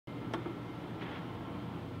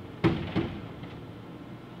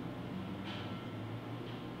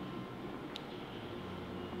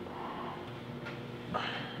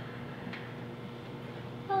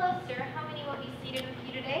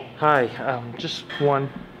Hi, just one,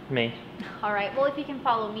 me. All right, well, if you can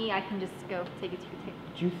follow me, I can just go take you to your table.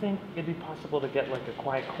 Do you think it'd be possible to get like a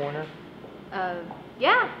quiet corner?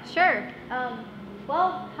 Yeah, sure.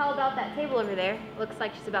 Well, how about that table over there? Looks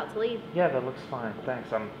like she's about to leave. Yeah, that looks fine.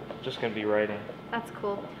 Thanks. I'm just gonna be writing. That's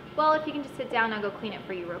cool. Well, if you can just sit down, I'll go clean it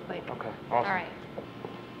for you real quick. Okay, awesome. All right.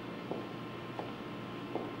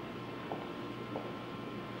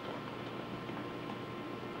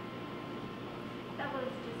 That was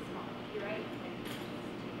just small, you're right.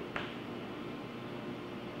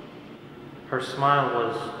 Her smile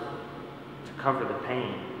was to cover the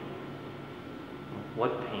pain.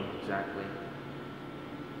 What pain exactly?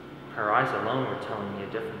 Her eyes alone were telling me a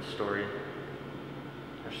different story.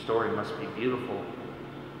 Her story must be beautiful.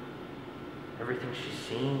 Everything she's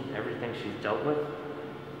seen, everything she's dealt with.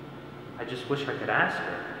 I just wish I could ask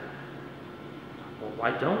her. Well,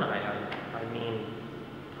 why don't I? I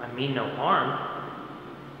mean no harm.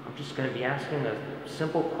 I'm just going to be asking a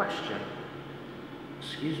simple question.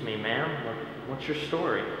 Excuse me, ma'am, what's your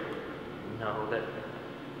story? No, that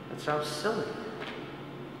sounds silly.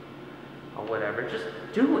 Oh, whatever, just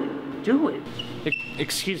do it.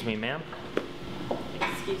 Excuse me, ma'am.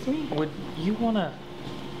 Excuse me? Would you want to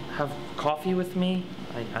have coffee with me?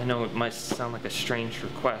 I know it might sound like a strange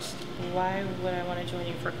request. Why would I want to join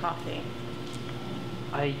you for coffee?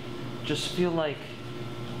 I just feel like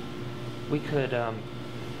we could, Do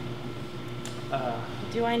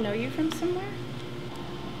I know you from somewhere?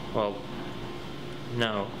 well,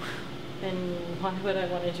 no. Then why would I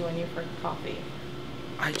want to join you for coffee?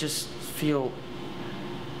 I just feel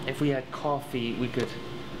if we had coffee, we could...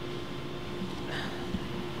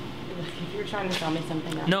 If you're trying to tell me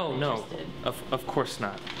something, I'm No, interested. of course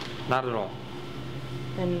not. Not at all.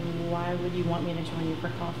 Then why would you want me to join you for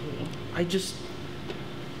coffee? I just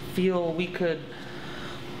feel we could...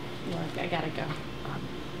 Look, I gotta go.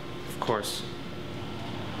 Of course.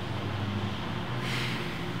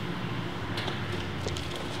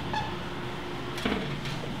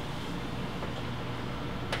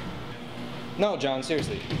 No, John,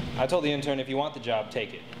 seriously. I told the intern if you want the job,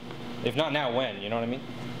 take it. If not now, when? You know what I mean?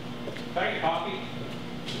 Can I get coffee?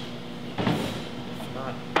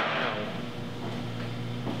 Not now.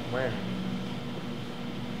 When?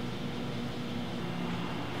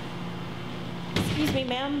 Excuse me,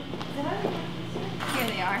 ma'am. Here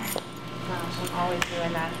they are. Gosh, I'm always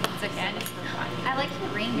doing that. It's okay. I like your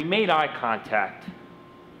ring. We made eye contact.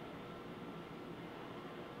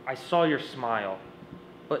 I saw your smile.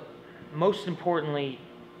 But most importantly,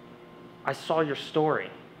 I saw your story.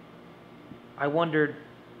 I wondered,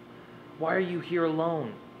 why are you here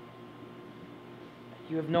alone?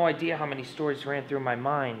 You have no idea how many stories ran through my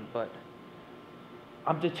mind, but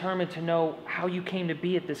I'm determined to know how you came to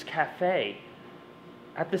be at this cafe,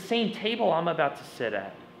 at the same table I'm about to sit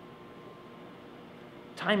at.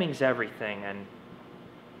 Timing's everything, and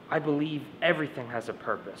I believe everything has a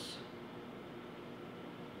purpose.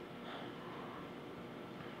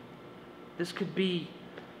 This could be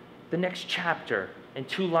the next chapter in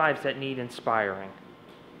two lives that need inspiring.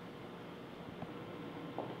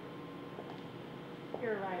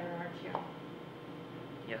 You're a writer, aren't you?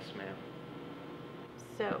 Yes, ma'am.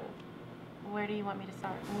 So, where do you want me to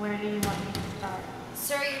start? Where do you want me to start?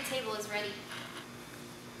 Sir, your table is ready.